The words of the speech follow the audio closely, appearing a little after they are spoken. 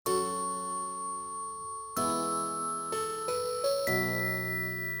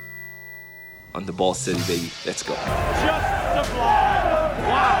on the Ball City, baby. Let's go. Just sublime.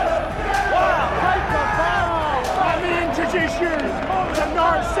 Wow. Take the ball. Let me introduce you to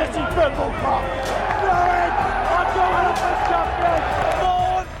Norwich City Football Club. Norwich are going up as champions.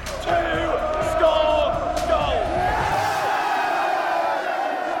 Born to score goals.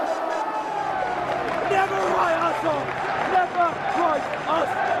 Never write us off. Never write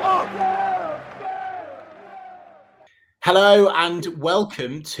us off. Hello and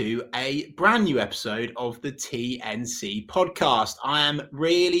welcome to a brand new episode of the TNC podcast. I am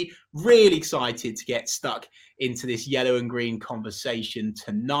really excited to get stuck into this yellow and green conversation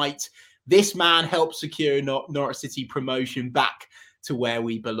tonight. This man helped secure Norwich City promotion back to where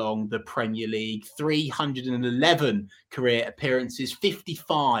we belong, the Premier League. 311 career appearances,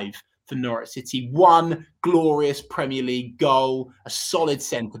 55 for Norwich City, one glorious Premier League goal, a solid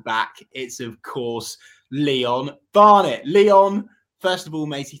centre-back. It's, of course, Leon Barnett. Leon, first of all,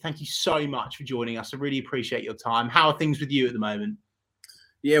 matey, thank you so much for joining us. I really appreciate your time. How are things with you at the moment?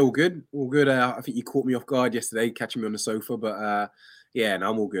 Yeah, all good. All good. I think you caught me off guard yesterday, catching me on the sofa, but yeah,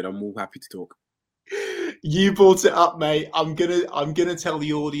 no, I'm all good. I'm all happy to talk. You brought it up, mate. I'm gonna tell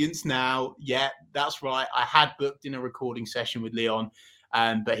the audience now. Yeah, that's right. I had booked in a recording session with Leon,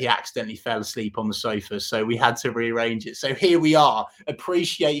 but he accidentally fell asleep on the sofa, so we had to rearrange it. So here we are.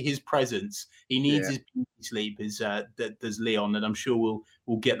 Appreciate his presence. He needs his beauty sleep, does Leon, and I'm sure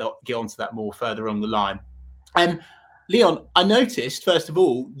we'll get onto that more further on the line. Leon, I noticed, first of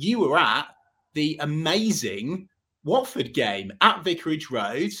all, you were at the amazing Watford game at Vicarage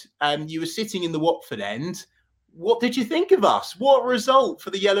Road. You were sitting in the Watford end. What did you think of us? What a result for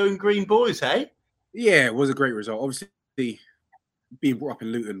the yellow and green boys, hey? Yeah, it was a great result. Obviously, being brought up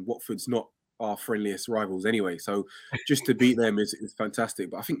in Luton, Watford's not our friendliest rivals anyway. So just to beat them is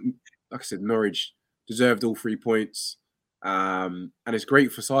fantastic. But I think, like I said, Norwich deserved all 3 points. And it's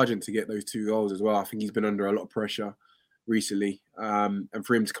great for Sargent to get those 2 goals as well. I think he's been under a lot of pressure recently. And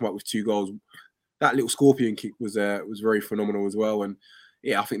for him to come up with 2 goals, that little scorpion kick was very phenomenal as well. And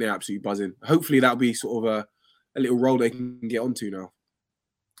yeah, I think they're absolutely buzzing. Hopefully that'll be sort of a little role they can get onto now.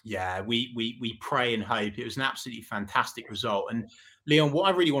 Yeah, we pray and hope. It was an absolutely fantastic result. And Leon, what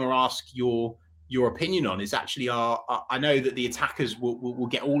I really want to ask your opinion on is actually I know that the attackers will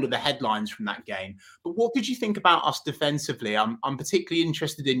get all of the headlines from that game, but what did you think about us defensively? I'm particularly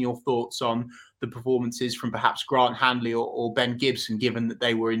interested in your thoughts on the performances from perhaps Grant Handley or Ben Gibson, given that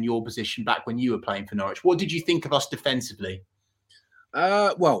they were in your position back when you were playing for Norwich. What did you think of us defensively?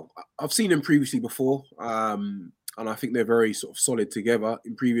 Well, I've seen them previously before. And I think they're very sort of solid together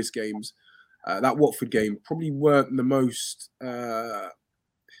in previous games. That Watford game probably weren't the most, probably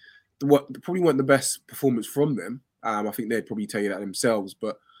weren't the best performance from them. I think they'd probably tell you that themselves.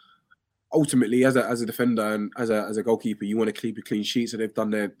 But ultimately, as a defender and as a goalkeeper, you want to keep a clean sheet. So they've done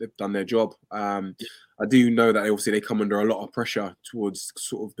their job. I do know that obviously they come under a lot of pressure towards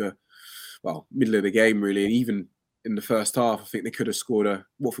sort of the middle of the game, really. And even in the first half, I think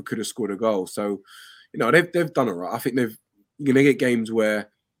Watford could have scored a goal. So, you know, they've done it right. I think you're going to get games where,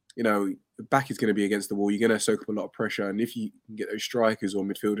 you know, the back is going to be against the wall. You're going to soak up a lot of pressure. And if you can get those strikers or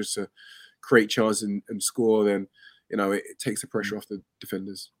midfielders to create chances and score, then, you know, it takes the pressure off the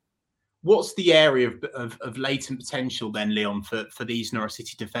defenders. What's the area of latent potential then, Leon, for these Norwich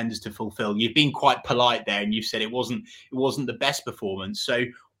City defenders to fulfil? You've been quite polite there and you've said it wasn't the best performance. So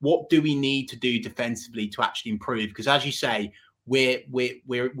what do we need to do defensively to actually improve? Because as you say, we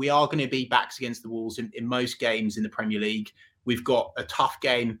are going to be backs against the walls in most games in the Premier League. We've got a tough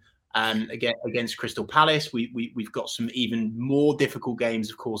game against Crystal Palace. We've got some even more difficult games,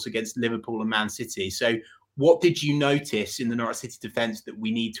 of course, against Liverpool and Man City. So what did you notice in the Norwich City defence that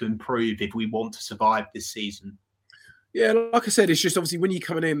we need to improve if we want to survive this season? Yeah, like I said, it's just obviously when you're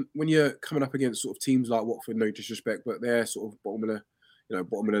coming up against sort of teams like Watford, no disrespect, but they're sort of bottom of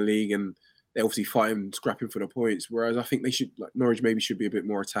the league, and they're obviously fighting, scrapping for the points. Whereas I think they should, like Norwich, maybe should be a bit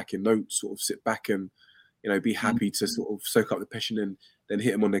more attacking. Don't sort of sit back and, you know, be happy to sort of soak up the passion and then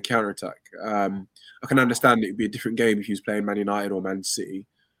hit them on their counter attack. I can understand it would be a different game if he was playing Man United or Man City.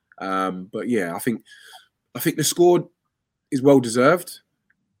 But yeah, I think the score is well deserved.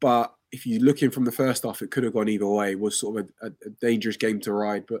 But if you're looking from the first half, it could have gone either way. It was sort of a dangerous game to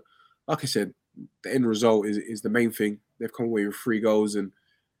ride. But like I said, the end result is the main thing. They've come away with 3 goals and,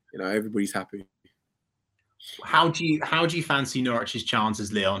 you know, everybody's happy. How do you fancy Norwich's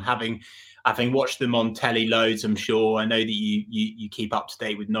chances, Leon? Having watched them on telly loads, I'm sure. I know that you keep up to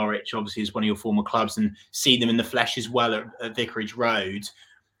date with Norwich, obviously, as one of your former clubs, and see them in the flesh as well at Vicarage Road.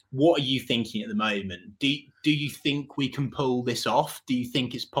 What are you thinking at the moment? Do you think we can pull this off? Do you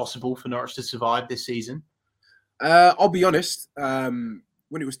think it's possible for Norwich to survive this season? I'll be honest.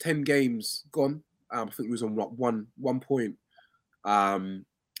 when it was 10 games gone, I think it was on one point. And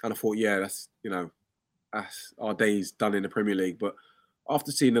I thought, yeah, that's our days done in the Premier League. But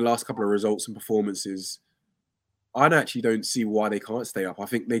after seeing the last couple of results and performances, I actually don't see why they can't stay up. I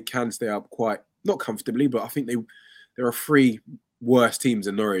think they can stay up quite, not comfortably, but I think there are 3 worse teams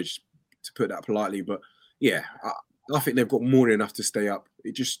than Norwich, to put that politely. But yeah, I think they've got more than enough to stay up.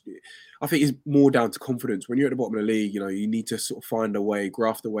 I think it's more down to confidence. When you're at the bottom of the league, you need to sort of find a way,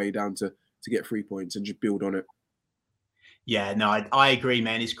 graft a way down to get 3 points and just build on it. Yeah, no, I agree,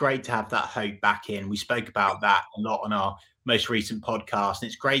 man. It's great to have that hope back in. We spoke about that a lot on our most recent podcast, and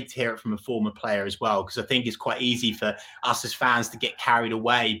it's great to hear it from a former player as well, because I think it's quite easy for us as fans to get carried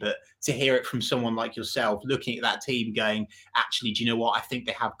away, but to hear it from someone like yourself, looking at that team going, actually, do you know what? I think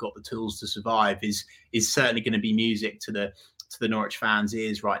they have got the tools to survive is certainly going to be music to the Norwich fans'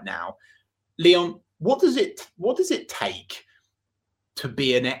 ears right now. Leon, what does it take to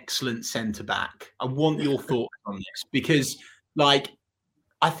be an excellent centre-back? I want your thoughts on this, because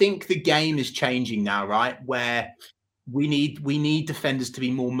I think the game is changing now, right? Where we need defenders to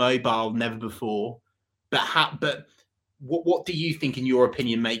be more mobile than ever before. But what do you think, in your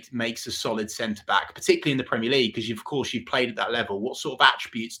opinion, makes a solid centre-back, particularly in the Premier League? Because of course you've played at that level. What sort of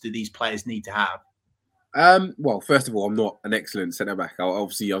attributes do these players need to have? Well, first of all, I'm not an excellent centre-back. I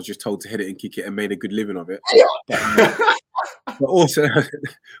was just told to hit it and kick it and made a good living of it. But also,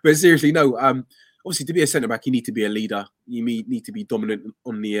 but seriously, no. Obviously, to be a centre back, you need to be a leader. You need to be dominant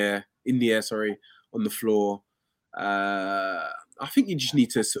in the air, on the floor. I think you just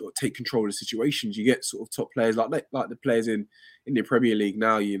need to sort of take control of the situations. You get sort of top players like the players in the Premier League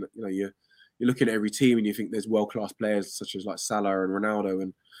now. You're looking at every team and you think there's world class players such as like Salah and Ronaldo.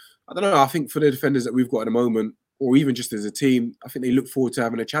 And I don't know. I think for the defenders that we've got at the moment, or even just as a team, I think they look forward to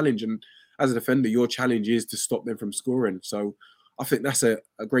having a challenge. And as a defender, your challenge is to stop them from scoring. So I think that's a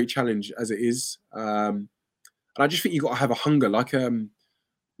great challenge as it is. And I just think you've got to have a hunger. Like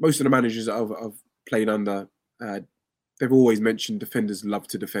most of the managers that I've played under, they've always mentioned defenders love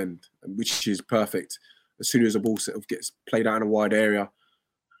to defend, which is perfect. As soon as a ball sort of gets played out in a wide area,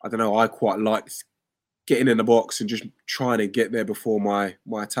 I don't know, I quite like getting in the box and just trying to get there before my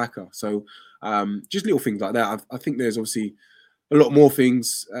attacker. So just little things like that. I think there's obviously a lot more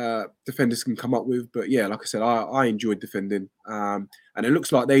things defenders can come up with. But yeah, like I said, I enjoyed defending. And it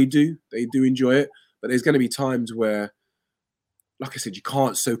looks like they do. They do enjoy it. But there's going to be times where, like I said, you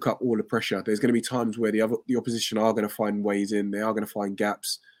can't soak up all the pressure. There's going to be times where the opposition are going to find ways in. They are going to find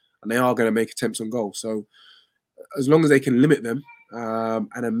gaps. And they are going to make attempts on goal. So as long as they can limit them and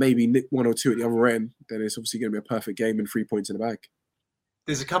then maybe nick 1 or 2 at the other end, then it's obviously going to be a perfect game and 3 points in the bag.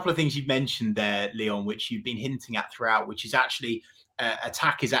 There's a couple of things you've mentioned there, Leon, which you've been hinting at throughout, which is actually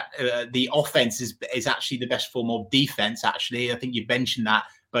attack is the offense is actually the best form of defense. Actually, I think you've mentioned that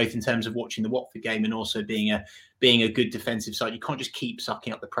both in terms of watching the Watford game and also being a good defensive side. You can't just keep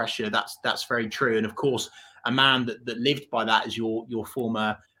sucking up the pressure. That's very true. And of course, a man that lived by that is your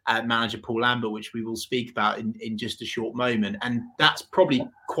former manager Paul Lambert, which we will speak about in just a short moment. And that's probably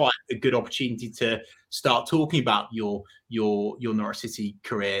quite a good opportunity to start talking about your Norwich City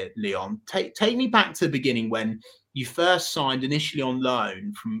career, Leon. Take me back to the beginning when you first signed initially on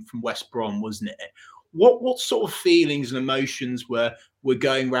loan from West Brom, wasn't it? What sort of feelings and emotions were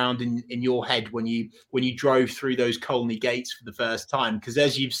going around in your head when you drove through those Colney gates for the first time? Because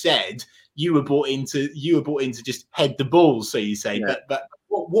as you've said, you were brought in to just head the ball, so you say. Yeah. But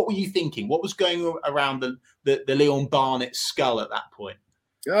what were you thinking? What was going around the Leon Barnett skull at that point?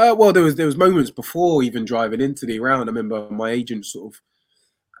 Well, there was moments before even driving into the round. I remember my agent sort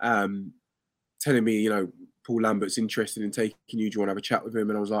of telling me, Paul Lambert's interested in taking you. Do you want to have a chat with him?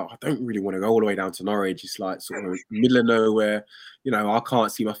 And I was like, I don't really want to go all the way down to Norwich. It's like sort of middle of nowhere. I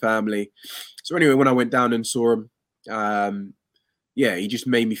can't see my family. So anyway, when I went down and saw him, he just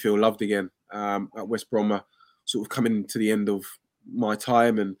made me feel loved again. At West Brom, sort of coming to the end of my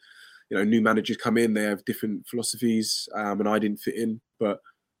time, and new managers come in. They have different philosophies, and I didn't fit in. But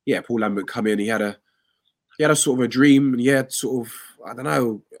yeah, Paul Lambert come in. He had a sort of a dream, and he had sort of, I don't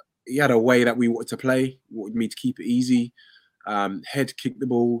know. He had a way that we wanted to play, wanted me to keep it easy, head, kick the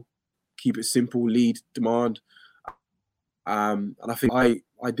ball, keep it simple, lead, demand. And I think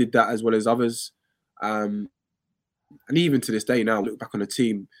I did that as well as others. And even to this day now, look back on the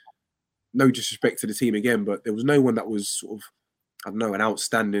team, no disrespect to the team again, but there was no one that was sort of, I don't know, an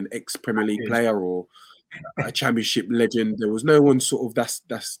outstanding ex-Premier League player or a championship legend. There was no one sort of that's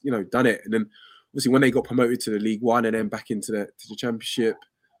done it. And then obviously when they got promoted to the League One and then back into the championship,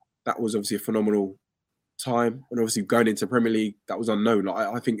 that was obviously a phenomenal time. And obviously going into Premier League, that was unknown.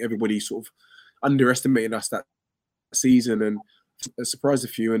 I think everybody sort of underestimated us that season. And I surprised a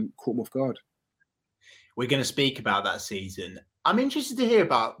few and caught them off guard. We're going to speak about that season. I'm interested to hear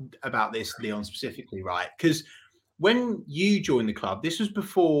about this, Leon, specifically, right? Because when you joined the club, this was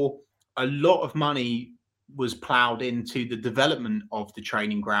before a lot of money was ploughed into the development of the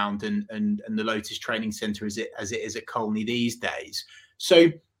training ground and the Lotus Training Centre as it is at Colney these days. So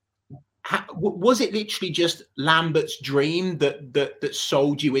was it literally just Lambert's dream that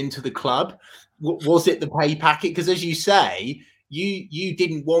sold you into the club? Was it the pay packet? Because as you say, you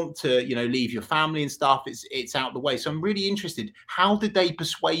didn't want to, leave your family and stuff. It's out the way. So I'm really interested. How did they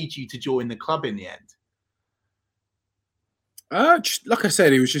persuade you to join the club in the end? Just, like I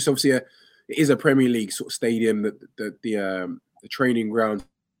said, it was just obviously it is a Premier League sort of stadium. The training ground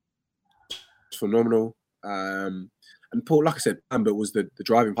is phenomenal. And Paul, like I said, Lambert was the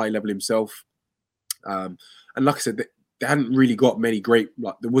driving high level himself. And like I said, they hadn't really got many great,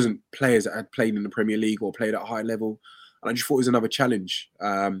 there wasn't players that had played in the Premier League or played at a high level. And I just thought it was another challenge.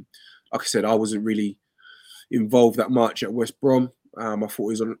 Like I said, I wasn't really involved that much at West Brom. I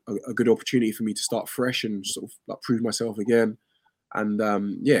thought it was a good opportunity for me to start fresh and sort of prove myself again. And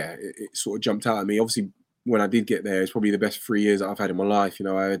it sort of jumped out at me. Obviously, when I did get there, it's probably the best 3 years that I've had in my life.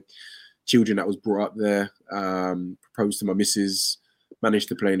 I had children that was brought up there, proposed to my missus, managed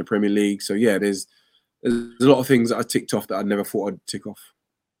to play in the Premier League. So yeah, there's a lot of things that I ticked off that I never thought I'd tick off.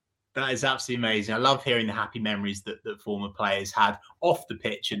 That is absolutely amazing. I love hearing the happy memories that former players had off the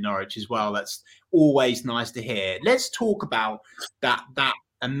pitch in Norwich as well. That's always nice to hear. Let's talk about that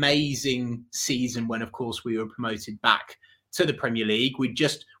amazing season when, of course, we were promoted back to the Premier League. We'd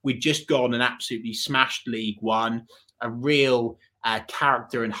just gone and absolutely smashed League One. A real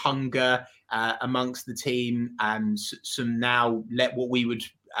character and hunger amongst the team, and some now what we would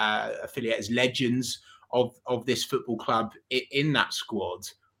affiliate as legends of this football club in that squad.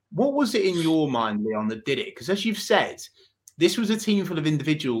 What was it in your mind, Leon, that did it? Because as you've said, this was a team full of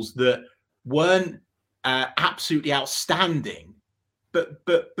individuals that weren't absolutely outstanding. But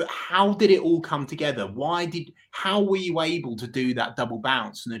how did it all come together? How were you able to do that double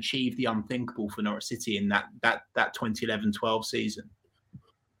bounce and achieve the unthinkable for Norwich City in that 2011-12 season?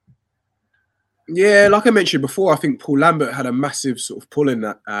 Yeah, like I mentioned before, I think Paul Lambert had a massive sort of pull in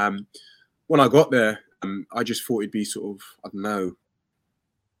that. When I got there, I just thought it'd be sort of, I don't know,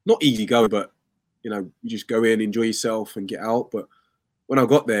 not easy going, but you just go in, enjoy yourself, and get out. But when I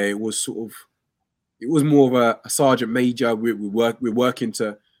got there, it was more of a sergeant major. We're working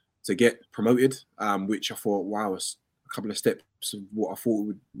to get promoted, which I thought, wow, it's a couple of steps of what I thought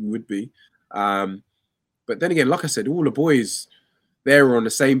we would be. But then again, like I said, all the boys there were on the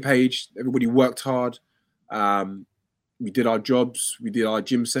same page. Everybody worked hard. We did our jobs. We did our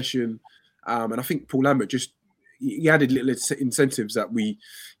gym session. And I think Paul Lambert he added little incentives that we,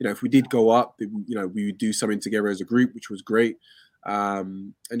 if we did go up, we would do something together as a group, which was great.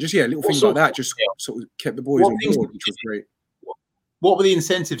 And just, little things like that just sort of kept the boys on board, which was great. What were the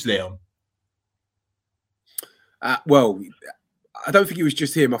incentives, Leon? Well, I don't think it was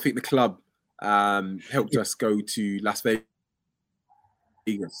just him. I think the club helped us go to Las Vegas.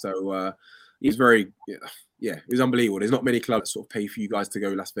 So it was very, it was unbelievable. There's not many clubs that sort of pay for you guys to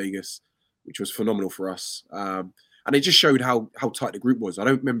go to Las Vegas, which was phenomenal for us. And it just showed how tight the group was. I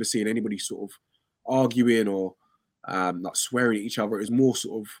don't remember seeing anybody sort of arguing or like swearing at each other. It was more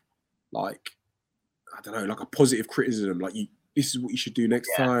sort of like, I don't know, like a positive criticism. Like, this is what you should do next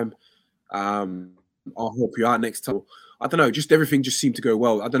time. I'll help you out next time. I don't know, just everything just seemed to go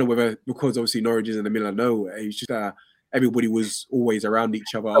well. I don't know whether because obviously Norwich is in the middle of nowhere, it's just everybody was always around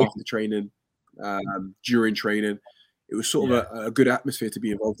each other after training, during training. It was sort of a good atmosphere to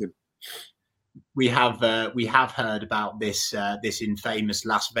be involved in. We have heard about this infamous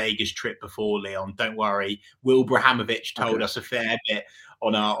Las Vegas trip before, Leon. Don't worry. Will Brahamovich told us a fair bit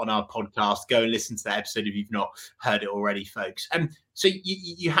on our podcast. Go and listen to that episode if you've not heard it already, folks. So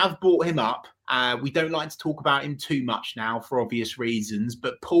you have brought him up. We don't like to talk about him too much now for obvious reasons,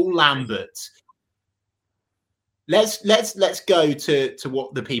 but Paul Lambert. Let's go to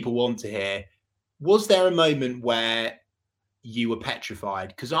what the people want to hear. Was there a moment where you were petrified?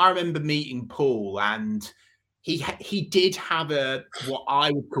 Because I remember meeting Paul, and he did have what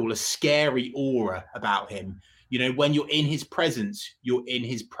I would call a scary aura about him. When you're in his presence, you're in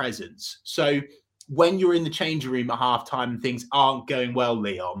his presence. So when you're in the changing room at halftime and things aren't going well,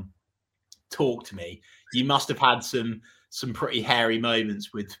 Leon, talk to me. You must have had some pretty hairy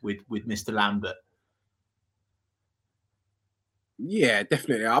moments with Mr. Lambert. Yeah,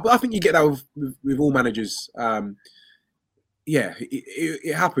 definitely. I think you get that with all managers.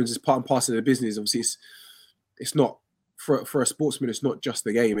 It happens. It's part and parcel of the business. Obviously, it's not for a sportsman. It's not just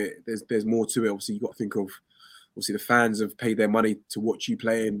the game. There's more to it. Obviously, you've got to think of obviously the fans have paid their money to watch you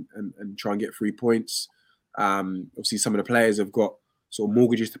play and try and get 3 points. Obviously some of the players have got sort of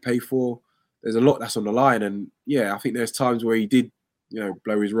mortgages to pay for. There's a lot that's on the line, and I think there's times where he did,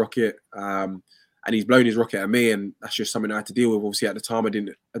 blow his rocket, and he's blown his rocket at me, and that's just something I had to deal with. Obviously at the time I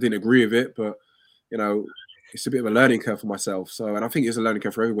didn't agree with it, but it's a bit of a learning curve for myself. So, and I think it's a learning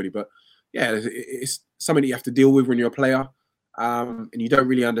curve for everybody. But it's something that you have to deal with when you're a player, and you don't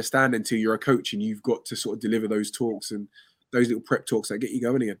really understand until you're a coach, and you've got to sort of deliver those talks and those little prep talks that get you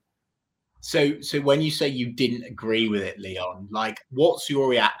going again. So when you say you didn't agree with it, Leon, like, what's your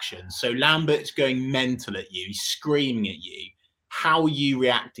reaction? So Lambert's going mental at you, he's screaming at you. How are you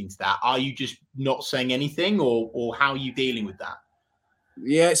reacting to that? Are you just not saying anything, or how are you dealing with that?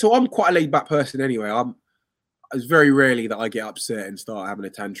 Yeah, so I'm quite a laid back person anyway. It's very rarely that I get upset and start having a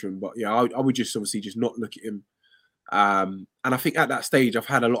tantrum, but I would just obviously just not look at him. And I think at that stage, I've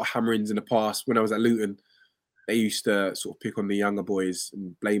had a lot of hammerings in the past. When I was at Luton, they used to sort of pick on the younger boys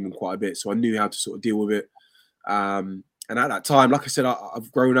and blame them quite a bit. So I knew how to sort of deal with it. And at that time, like I said,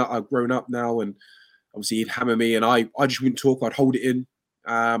 I've grown up now, and obviously he'd hammer me, and I just wouldn't talk. I'd hold it in,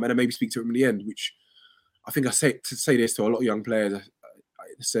 and then maybe speak to him in the end, which I think I say this to a lot of young players.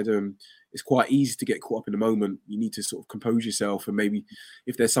 I said, it's quite easy to get caught up in the moment. You need to sort of compose yourself, and maybe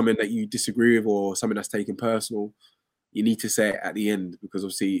if there's something that you disagree with or something that's taken personal, you need to say it at the end, because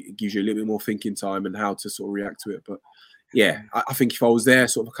obviously it gives you a little bit more thinking time and how to sort of react to it. But I think if I was there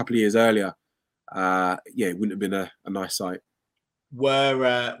sort of a couple of years earlier, it wouldn't have been a nice sight.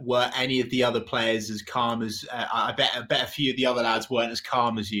 Were any of the other players as calm as I bet a few of the other lads weren't as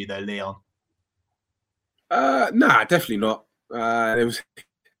calm as you though, Leon? Nah, definitely not. There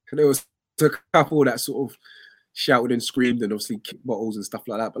was a couple that sort of shouted and screamed and obviously kicked bottles and stuff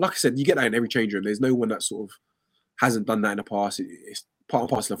like that. But like I said, you get that in every change room. There's no one that sort of hasn't done that in the past. It's part and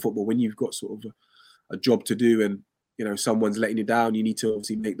parcel of football. When you've got sort of a job to do, and someone's letting you down, you need to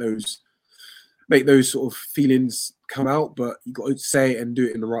obviously make those sort of feelings come out. But you got to say it and do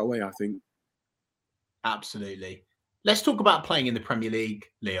it in the right way, I think. Absolutely. Let's talk about playing in the Premier League,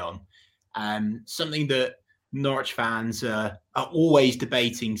 Leon. Something that Norwich fans are always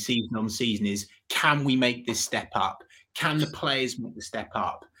debating season on season is, can we make this step up? Can the players make the step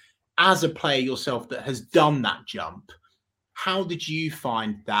up? As a player yourself that has done that jump, how did you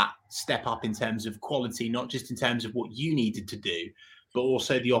find that step up in terms of quality, not just in terms of what you needed to do, but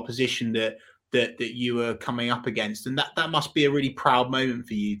also the opposition that you were coming up against? And that must be a really proud moment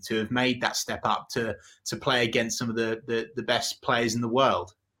for you to have made that step up to play against some of the best players in the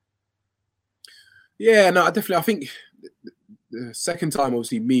world. Yeah, no, definitely. I think the second time,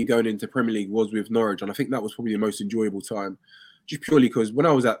 obviously, me going into Premier League was with Norwich, and I think that was probably the most enjoyable time, just purely because when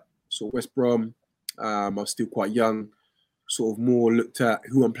I was at sort of West Brom, I was still quite young, sort of more looked at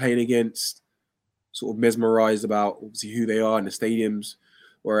who I'm playing against, sort of mesmerised about obviously who they are in the stadiums.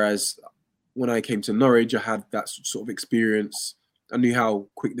 Whereas when I came to Norwich, I had that sort of experience. I knew how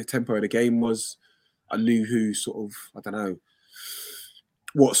quick the tempo of the game was. I knew who sort of, I don't know,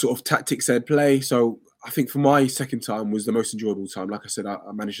 what sort of tactics they'd play. So I think for my second time was the most enjoyable time. Like I said, I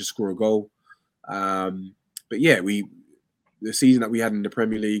managed to score a goal. But yeah, the season that we had in the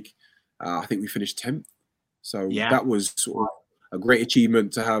Premier League, I think we finished 10th. So that was sort of a great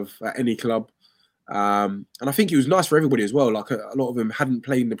achievement to have at any club. And I think it was nice for everybody as well. Like a lot of them hadn't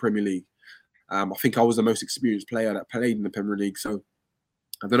played in the Premier League. I think I was the most experienced player that played in the Premier League. So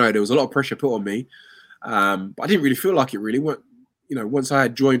I don't know, there was a lot of pressure put on me. But I didn't really feel like it really. Once I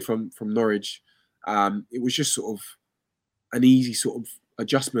had joined from Norwich, it was just sort of an easy sort of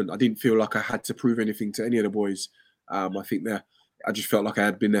adjustment. I didn't feel like I had to prove anything to any of the boys. I think I just felt like I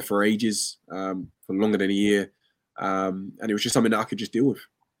had been there for ages, for longer than a year. And it was just something that I could just deal with.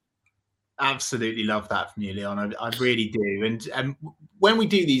 Absolutely love that from you, Leon. I really do. And when we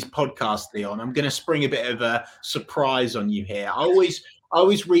do these podcasts, Leon, I'm going to spring a bit of a surprise on you here. I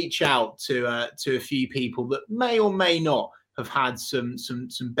always reach out to a few people that may or may not have had some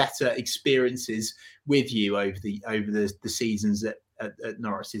better experiences with you over the seasons at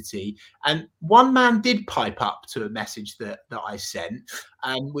Norwich City. And one man did pipe up to a message that I sent,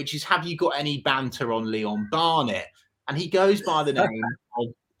 which is, have you got any banter on Leon Barnett? And he goes by the name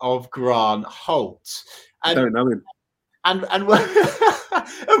of Grant Holt. I don't know him. And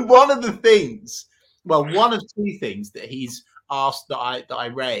one of the things, well, one of two things that he's asked that I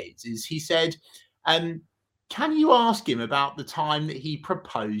raised is, he said, can you ask him about the time that he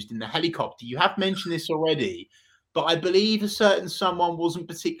proposed in the helicopter? You have mentioned this already, but I believe a certain someone wasn't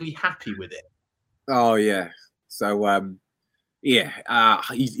particularly happy with it. Oh, yeah. So,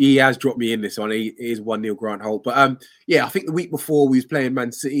 he has dropped me in this one. He is 1-0 Grant Holt. But, I think the week before we was playing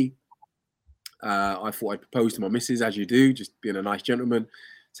Man City, I thought I'd propose to my missus, as you do, just being a nice gentleman,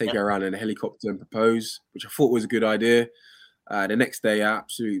 take her around in a helicopter and propose, which I thought was a good idea. The next day,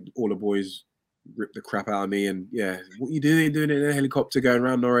 absolutely all the boys ripped the crap out of me. And yeah, what are you doing it in a helicopter going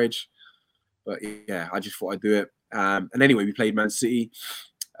around Norwich? But yeah, I just thought I'd do it. And anyway, we played Man City,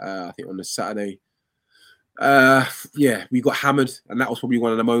 I think on the Saturday. Yeah, we got hammered. And that was probably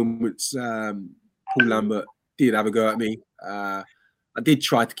one of the moments Paul Lambert did have a go at me. I did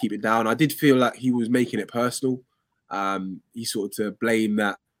try to keep it down. I did feel like he was making it personal. He sort of to blame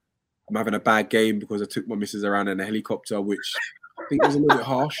that I'm having a bad game because I took my missus around in a helicopter, which I think was a little bit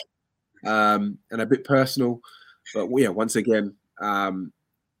harsh and a bit personal. But yeah, once again, I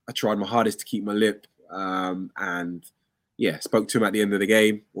tried my hardest to keep my lip and yeah, spoke to him at the end of the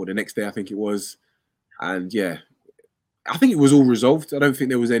game or the next day, I think it was. And yeah, I think it was all resolved. I don't think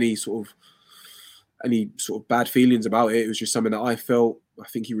there was any sort of bad feelings about it. It was just something that I felt. I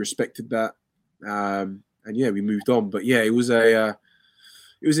think he respected that. And yeah, we moved on. But yeah, it was an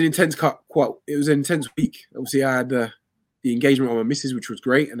intense it was an intense week. Obviously, I had the engagement on my missus, which was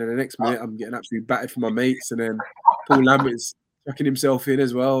great. And then the next minute, I'm getting absolutely battered from my mates. And then Paul Lambert's chucking himself in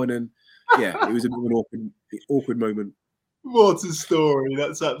as well. And then, yeah, it was a bit of an awkward moment. What a story.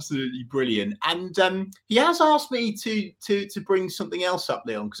 That's absolutely brilliant. And he has asked me to bring something else up,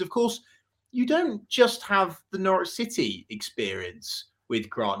 Leon, because, of course, you don't just have the Norwich City experience with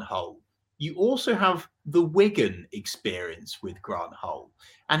Grant Hull. You also have the Wigan experience with Grant Hull.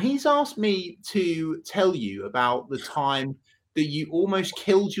 And he's asked me to tell you about the time that you almost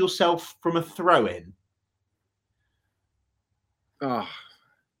killed yourself from a throw-in. Oh,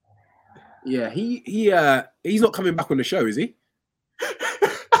 yeah. He's not coming back on the show, is he?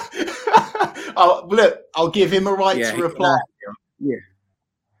 Look, I'll give him a right to reply. Yeah.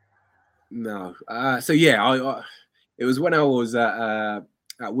 No. So yeah, it was when I was at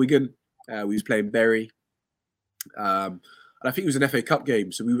Wigan. We was playing Bury, and I think it was an FA Cup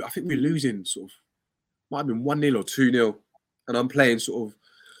game. So I think we were losing might have been 1-0 or 2-0, and I'm playing sort of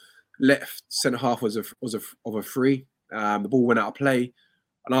left centre half was a free. The ball went out of play,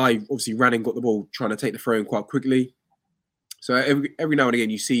 and I obviously ran and got the ball, trying to take the throw in quite quickly. So every now and again,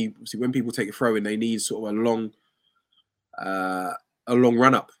 you see obviously when people take a throw in, they need sort of a long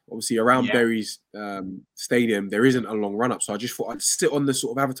run up. Obviously, around Bury's stadium, there isn't a long run up. So I just thought I'd sit on the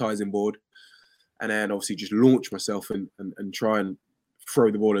sort of advertising board and then obviously just launch myself and try and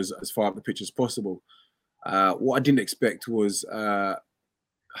throw the ball as far up the pitch as possible. What I didn't expect was I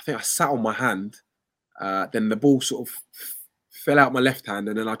think I sat on my hand. Then the ball sort of fell out my left hand,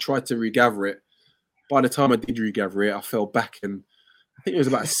 and then I tried to regather it. By the time I did regather it, I fell back, and I think it was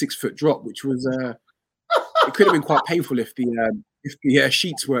about a 6-foot drop, which was it could have been quite painful if the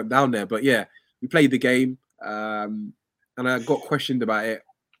sheets weren't down there. But yeah, we played the game, and I got questioned about it,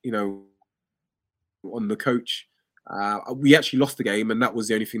 on the coach. We actually lost the game, and that was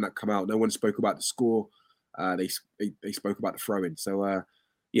the only thing that came out. No one spoke about the score. They spoke about the throw-in. So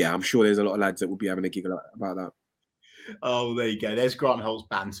yeah, I'm sure there's a lot of lads that will be having a giggle about that. Oh, there you go. There's Grant Hull's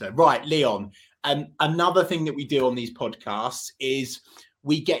banter. Right, Leon. Another thing that we do on these podcasts is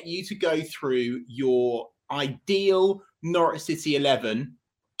we get you to go through your ideal Norwich City 11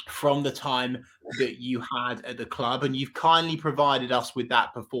 from the time that you had at the club, and you've kindly provided us with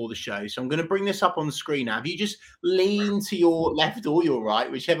that before the show. So I'm going to bring this up on the screen now. If you just lean to your left or your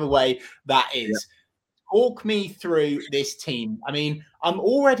right, whichever way that is. Yeah. Talk me through this team. I mean, I'm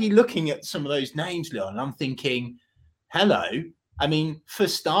already looking at some of those names, Leon, and I'm thinking, hello. I mean, for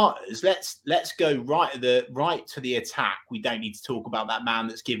starters, let's go right to the attack. We don't need to talk about that man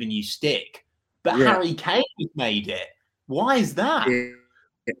that's given you stick, but Harry Kane has made it. Why is that?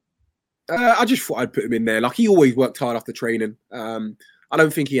 I just thought I'd put him in there. Like, he always worked hard after training. I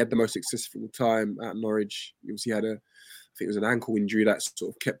don't think he had the most successful time at Norwich. He obviously had I think it was an ankle injury that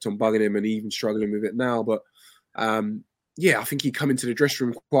sort of kept on bugging him, and even struggling with it now. But yeah, I think he come into the dressing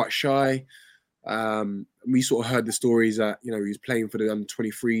room quite shy. We sort of heard the stories that, he was playing for the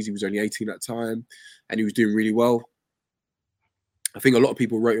under-23s. He was only 18 at the time, and he was doing really well. I think a lot of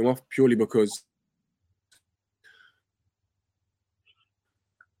people wrote him off purely because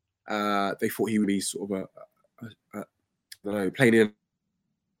they thought he would be sort of I don't know, playing in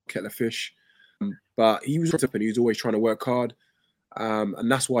kettle of fish. But he was up, and he was always trying to work hard.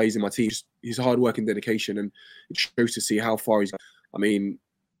 And that's why he's in my team. His hard work and dedication, and it shows to see how far he's. I mean,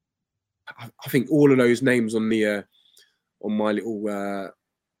 I think all of those names on the on my little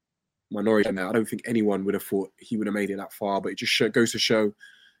minority now, I don't think anyone would have thought he would have made it that far. But it just goes to show,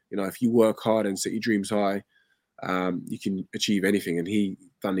 if you work hard and set your dreams high, you can achieve anything. And he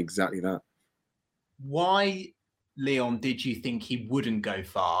done exactly that. Why Leon, did you think he wouldn't go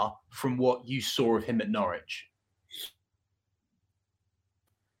far from what you saw of him at Norwich?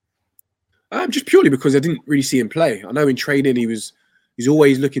 Just purely because I didn't really see him play. I know in training he's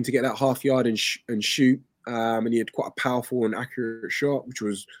always looking to get that half yard and shoot, and he had quite a powerful and accurate shot, which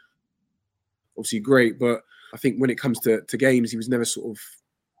was obviously great. But I think when it comes to games, he was never sort of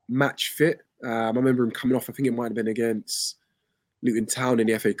match fit. I remember him coming off. I think it might have been against Luton Town in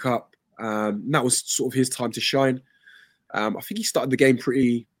the FA Cup. And that was sort of his time to shine. I think he started the game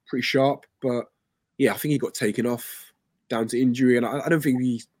pretty sharp, but yeah, I think he got taken off down to injury, and I don't think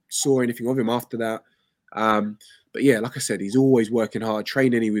we saw anything of him after that. But yeah, like I said, he's always working hard.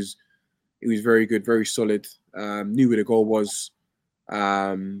 Training, he was very good, very solid. Knew where the goal was.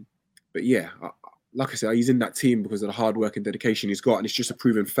 But yeah, like I said, he's in that team because of the hard work and dedication he's got, and it's just a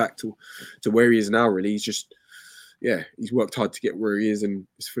proven fact to where he is now. Really, he's worked hard to get where he is, and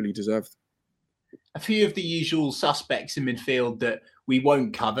it's fully deserved. A few of the usual suspects in midfield that we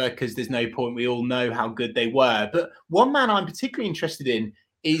won't cover because there's no point. We all know how good they were. But one man I'm particularly interested in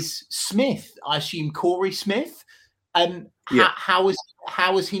is Smith. I assume Corey Smith. How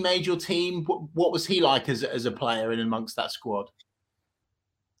has he made your team? What was he like as a player and amongst that squad?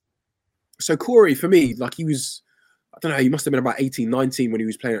 So Corey, for me, like he was, I don't know, he must have been about 18, 19 when he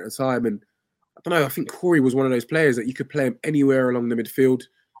was playing at the time. And I don't know, I think Corey was one of those players that you could play him anywhere along the midfield.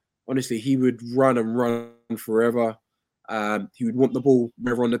 Honestly, he would run and run forever. He would want the ball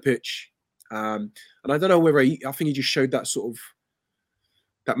wherever on the pitch. And I don't know whether I think he just showed that sort of,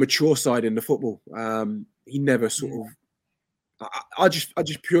 that mature side in the football. He never sort of, I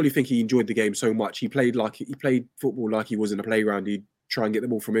just purely think he enjoyed the game so much. He played football like he was in a playground. He'd try and get the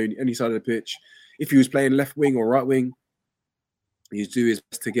ball from any side of the pitch. If he was playing left wing or right wing, he'd do his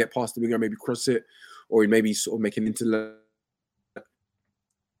best to get past the winger, maybe cross it, or he'd maybe sort of make an interlude,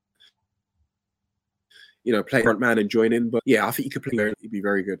 play front man and join in. But yeah, I think he could play. He'd be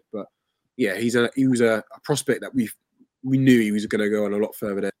very good. But yeah, he was a prospect that we knew he was going to go on a lot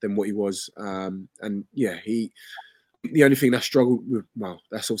further than what he was. And yeah, the only thing that struggled with, well,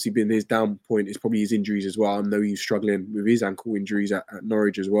 that's obviously been his down point, is probably his injuries as well. I know he's struggling with his ankle injuries at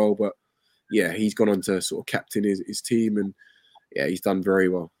Norwich as well. But yeah, he's gone on to sort of captain his team, and yeah, he's done very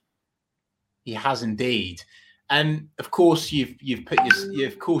well. He has indeed. And of course, you've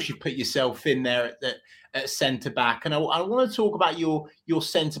put yourself in there at centre back. And I want to talk about your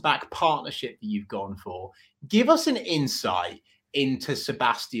centre back partnership that you've gone for. Give us an insight into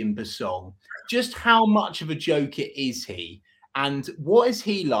Sebastian Bassong. Just how much of a joker is he? And what is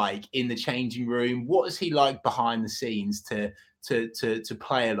he like in the changing room? What is he like behind the scenes to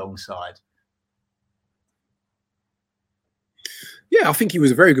play alongside? Yeah, I think he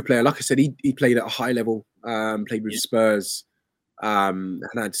was a very good player. Like I said, he played at a high level, played with Spurs, and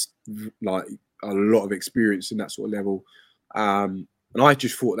had like a lot of experience in that sort of level. And I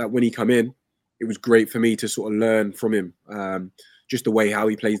just thought that when he come in, it was great for me to sort of learn from him, just the way how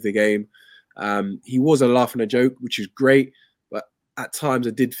he plays the game. He was a laugh and a joke, which is great. But at times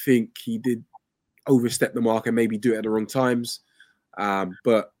I did think he did overstep the mark and maybe do it at the wrong times.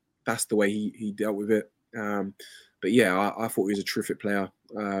 But that's the way he dealt with it. But yeah, I thought he was a terrific player.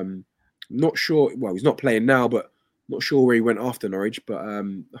 Not sure, well, he's not playing now, but not sure where he went after Norwich. But I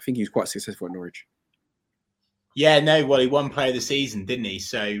think he was quite successful at Norwich. Yeah, no, well, he won Player of the Season, didn't he?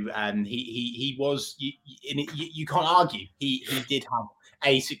 So he was. You can't argue. He did have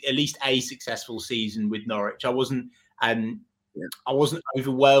at least a successful season with Norwich. I wasn't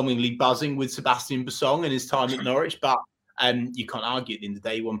overwhelmingly buzzing with Sebastian Bassong and his time at Norwich, but you can't argue at the end of the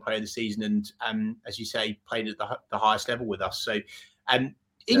day, he won Player of the Season, and as you say, played at the highest level with us. So,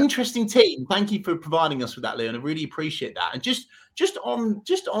 interesting team. Thank you for providing us with that, Leon. I really appreciate that. And just on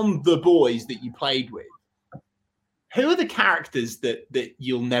the boys that you played with, who are the characters that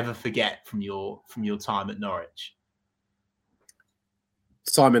you'll never forget from your time at Norwich?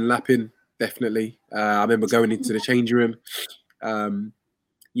 Simon Lappin, definitely. I remember going into the changing room.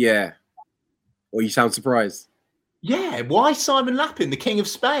 Yeah. Or you sound surprised? Yeah. Why Simon Lappin, the King of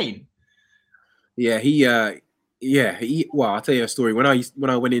Spain? Yeah, well, I'll tell you a story. When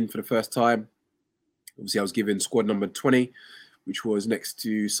I went in for the first time, obviously I was given squad number 20, which was next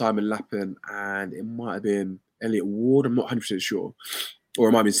to Simon Lappin, and it might have been Elliot Ward. I'm not 100% sure. Or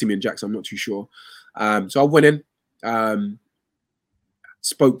it might have been Simeon Jackson. I'm not too sure. So I went in,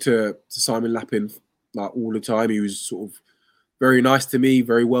 spoke to Simon Lappin like all the time. He was sort of very nice to me,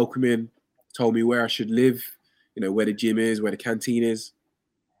 very welcoming, told me where I should live, where the gym is, where the canteen is.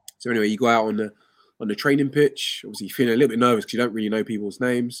 So anyway, you go out on the training pitch, obviously feeling a little bit nervous because you don't really know people's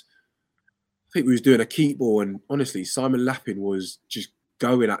names. I think we was doing a keep ball, and honestly, Simon Lappin was just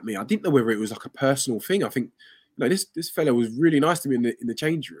going at me. I didn't know whether it was like a personal thing. I think this fella was really nice to me in the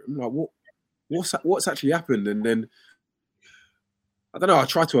change room. Like, what's actually happened? And then I don't know. I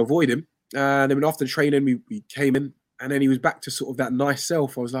tried to avoid him, and then after the training, we came in, and then he was back to sort of that nice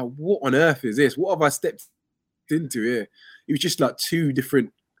self. I was like, what on earth is this? What have I stepped into here? He was just like two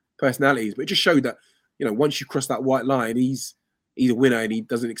different personalities, but it just showed that, once you cross that white line, he's a winner and he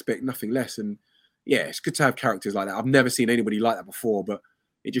doesn't expect nothing less. And yeah, it's good to have characters like that. I've never seen anybody like that before, but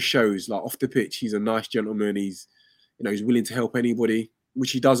it just shows, like, off the pitch, he's a nice gentleman. He's, he's willing to help anybody,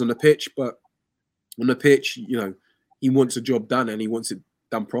 which he does on the pitch, but on the pitch, he wants a job done and he wants it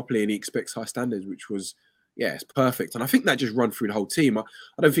done properly and he expects high standards, which was, yeah, it's perfect. And I think that just run through the whole team. I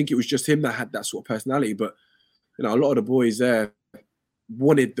don't think it was just him that had that sort of personality, but, a lot of the boys there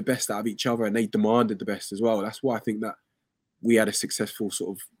wanted the best out of each other and they demanded the best as well. That's why I think that we had a successful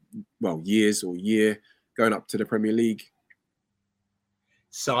sort of, year going up to the Premier League.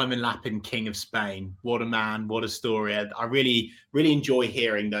 Simon Lappin, King of Spain. What a man, what a story. I really, really enjoy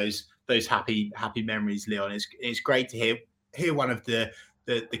hearing those happy memories, Leon. It's great to hear one of the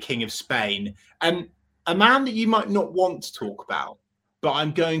King of Spain. A man that you might not want to talk about, but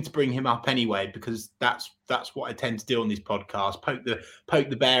I'm going to bring him up anyway, because that's what I tend to do on this podcast. Poke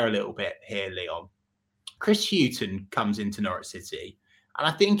the bear a little bit here, Leon. Chris Hughton comes into Norwich City, and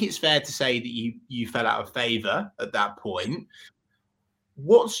I think it's fair to say that you fell out of favour at that point.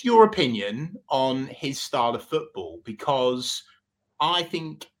 What's your opinion on his style of football? Because I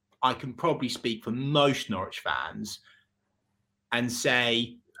think I can probably speak for most Norwich fans and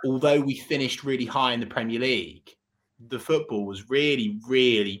say, although we finished really high in the Premier League, the football was really,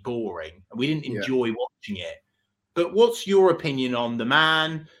 really boring and we didn't enjoy watching it. But what's your opinion on the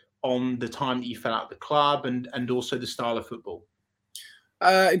man, on the time that you fell out of the club, and also the style of football?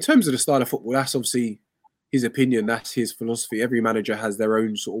 In terms of the style of football, that's obviously his opinion. That's his philosophy. Every manager has their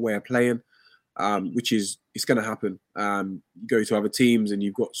own sort of way of playing, which is, it's going to happen. You go to other teams and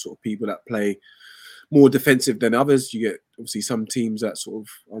you've got sort of people that play more defensive than others. You get obviously some teams that sort of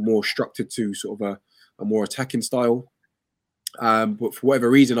are more structured to sort of a more attacking style. But for whatever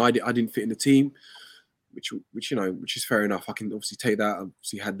reason, I didn't fit in the team, which is fair enough. I can obviously take that. I've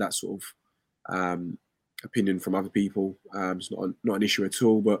obviously had that sort of opinion from other people. It's not an issue at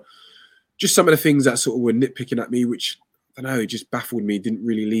all. But just some of the things that sort of were nitpicking at me, which, I don't know, it just baffled me. Didn't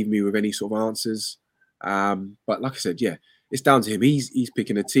really leave me with any sort of answers. But like I said, yeah, it's down to him. He's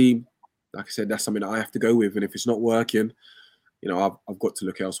picking a team. Like I said, that's something that I have to go with. And if it's not working, I've got to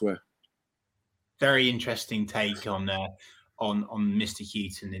look elsewhere. Very interesting take on Mr.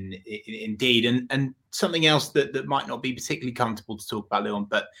 Hughton, indeed, and something else that might not be particularly comfortable to talk about, Leon,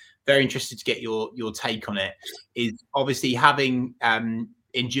 but very interested to get your take on it. Is obviously having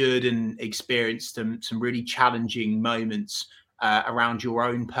endured and experienced some really challenging moments around your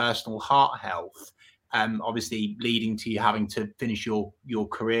own personal heart health, obviously leading to you having to finish your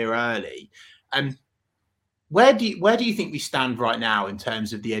career early. Where do you think we stand right now in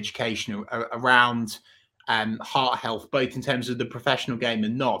terms of the education around heart health, both in terms of the professional game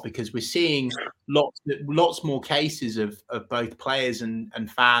and not? Because we're seeing lots more cases of both players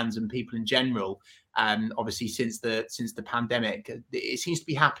and fans and people in general. Obviously, since the pandemic, it seems to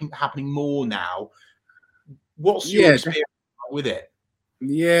be happening more now. What's your experience with it?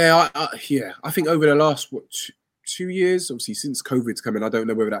 Yeah, I think over the last 2 years, obviously since COVID's come in, I don't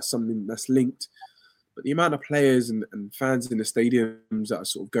know whether that's something that's linked, but the amount of players and fans in the stadiums that are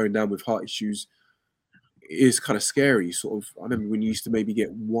sort of going down with heart issues is kind of scary. Sort of, I remember when you used to maybe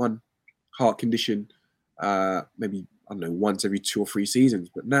get one heart condition, maybe, I don't know, once every 2 or 3 seasons,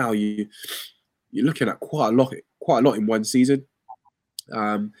 but now you're looking at quite a lot in one season.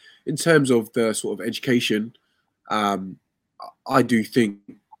 In terms of the sort of education, I do think,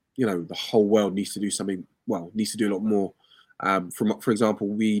 the whole world needs to do something. Well, needs to do a lot more. For example,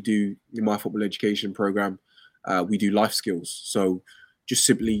 we do in my football education program, we do life skills. So just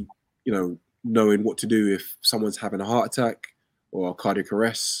simply, knowing what to do if someone's having a heart attack or a cardiac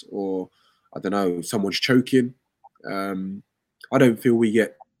arrest, or I don't know, someone's choking. I don't feel we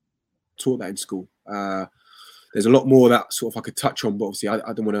get taught that in school. There's a lot more that sort of I could touch on, but obviously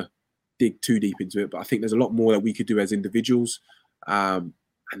I don't want to dig too deep into it. But I think there's a lot more that we could do as individuals, and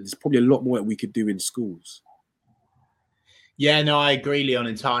there's probably a lot more that we could do in schools. Yeah, no, I agree, Leon,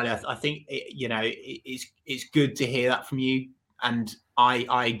 entirely. I think it's good to hear that from you, and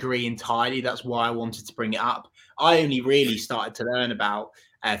I agree entirely. That's why I wanted to bring it up. I only really started to learn about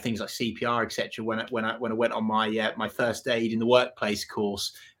things like CPR, etc., when I went on my my first aid in the workplace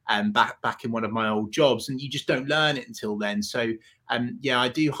course back in one of my old jobs, and you just don't learn it until then. So yeah, I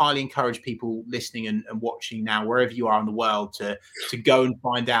do highly encourage people listening and watching now, wherever you are in the world, to go and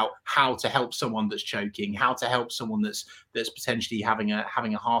find out how to help someone that's choking, how to help someone that's potentially having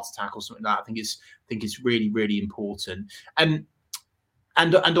a heart attack or something like that. I think it's really, really important. And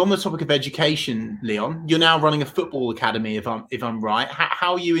on the topic of education, Leon, you're now running a football academy, if I'm right.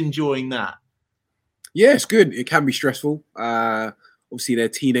 How are you enjoying that? Yeah, it's good. It can be stressful. Obviously, they're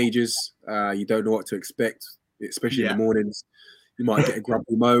teenagers. You don't know what to expect, especially in the mornings. You might get a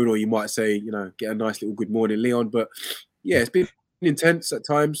grumpy moan, or you might say, get a nice little good morning, Leon. But yeah, it's been intense at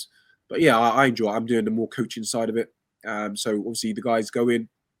times. But yeah, I enjoy it. I'm doing the more coaching side of it. So obviously, the guys go in.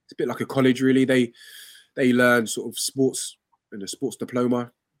 It's a bit like a college, really. They learn sort of sports and a sports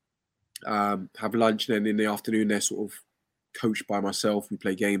diploma. Have lunch, and then in the afternoon they're sort of coached by myself. We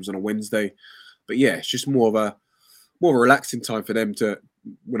play games on a Wednesday. But yeah, it's just more of a relaxing time for them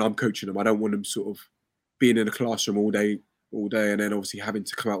when I'm coaching them. I don't want them sort of being in a classroom all day, and then obviously having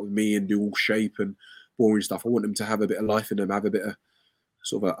to come out with me and do all shape and boring stuff. I want them to have a bit of life in them, have a bit of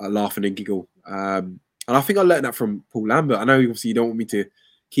sort of a laugh and giggle. And I think I learned that from Paul Lambert. I know obviously you don't want me to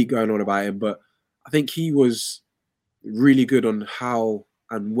keep going on about him, but I think he was really good on how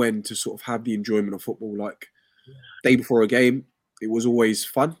and when to sort of have the enjoyment of football. Like day before a game, it was always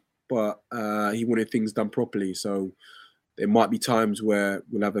fun, but he wanted things done properly. So there might be times where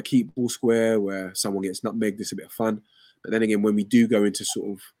we'll have a keep ball square where someone gets nutmegged. It's a bit of fun. But then again, when we do go into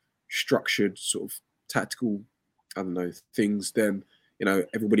sort of structured, sort of tactical, things, then,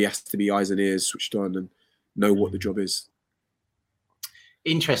 everybody has to be eyes and ears switched on and know what the job is.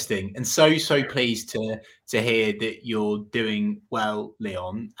 Interesting, and so pleased to hear that you're doing well,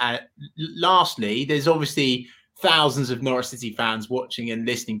 Leon. Lastly, there's obviously thousands of Norwich City fans watching and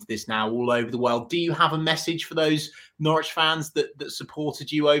listening to this now all over the world. Do you have a message for those Norwich fans that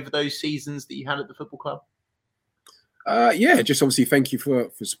supported you over those seasons that you had at the football club? Yeah, just obviously thank you for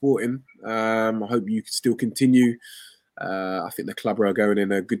supporting. I hope you can still continue. I think the club are going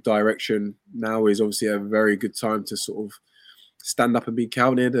in a good direction. Now is obviously a very good time to sort of stand up and be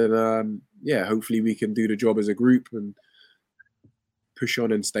counted. And yeah, hopefully we can do the job as a group and push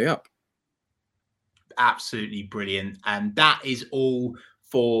on and stay up. Absolutely brilliant. And that is all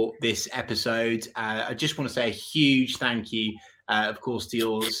for this episode. I just want to say a huge thank you, of course, to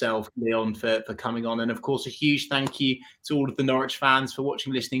yourself, Leon, for coming on. And of course, a huge thank you to all of the Norwich fans for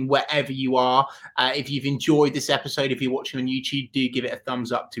watching, listening, wherever you are. If you've enjoyed this episode, if you're watching on YouTube, do give it a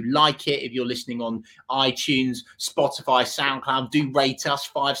thumbs up to like it. If you're listening on iTunes, Spotify, SoundCloud, do rate us.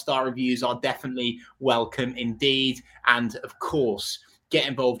 5-star reviews are definitely welcome indeed. And of course, get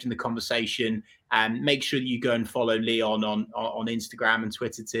involved in the conversation. And make sure that you go and follow Leon on Instagram and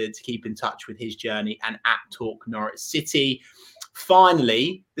Twitter to keep in touch with his journey, and at Talk Norwich City.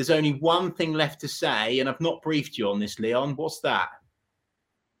 Finally, there's only one thing left to say, and I've not briefed you on this, Leon. What's that?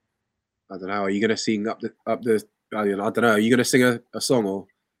 I don't know. Are you going to sing up the? I don't know. Are you going to sing a song or?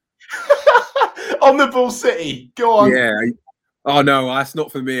 On the Ball City. Go on. Yeah. Oh no, that's not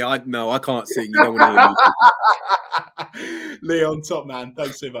for me. I can't sing. You don't want to hear me. Leon, top man.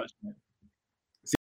 Thanks so much, man.